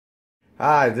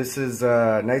Hi, this is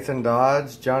Nathan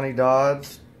Dodds, Johnny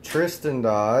Dodds, Tristan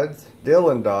Dodds,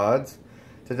 Dylan Dodds.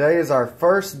 Today is our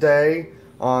first day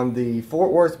on the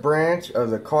Fort Worth branch of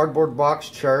the Cardboard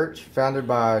Box Church, founded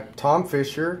by Tom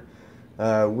Fisher.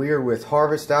 We are with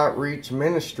Harvest Outreach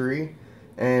Ministry,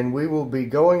 and we will be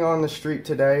going on the street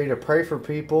today to pray for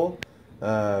people.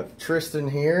 Tristan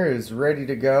here is ready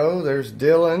to go. There's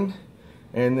Dylan,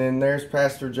 and then there's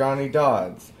Pastor Johnny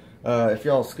Dodds. If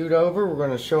y'all scoot over, we're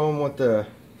going to show them what the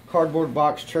Cardboard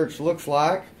Box Church looks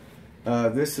like.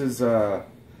 This is the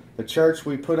church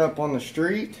we put up on the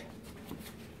street.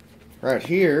 Right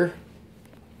here,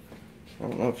 I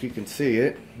don't know if you can see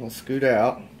it. We'll scoot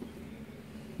out.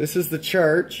 This is the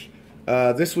church.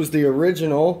 This was the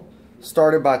original,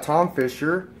 started by Tom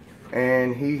Fisher,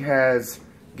 and he has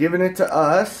given it to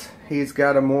us. He's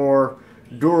got a more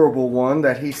durable one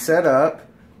that he set up,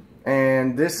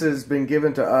 and this has been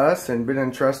given to us and been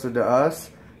entrusted to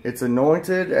us. It's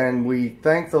anointed, and we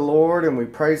thank the Lord and we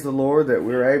praise the Lord that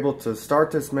we're able to start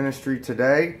this ministry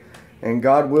today, and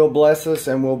God will bless us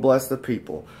and will bless the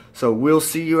people. So we'll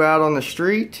see you out on the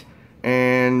street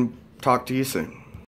and talk to you soon.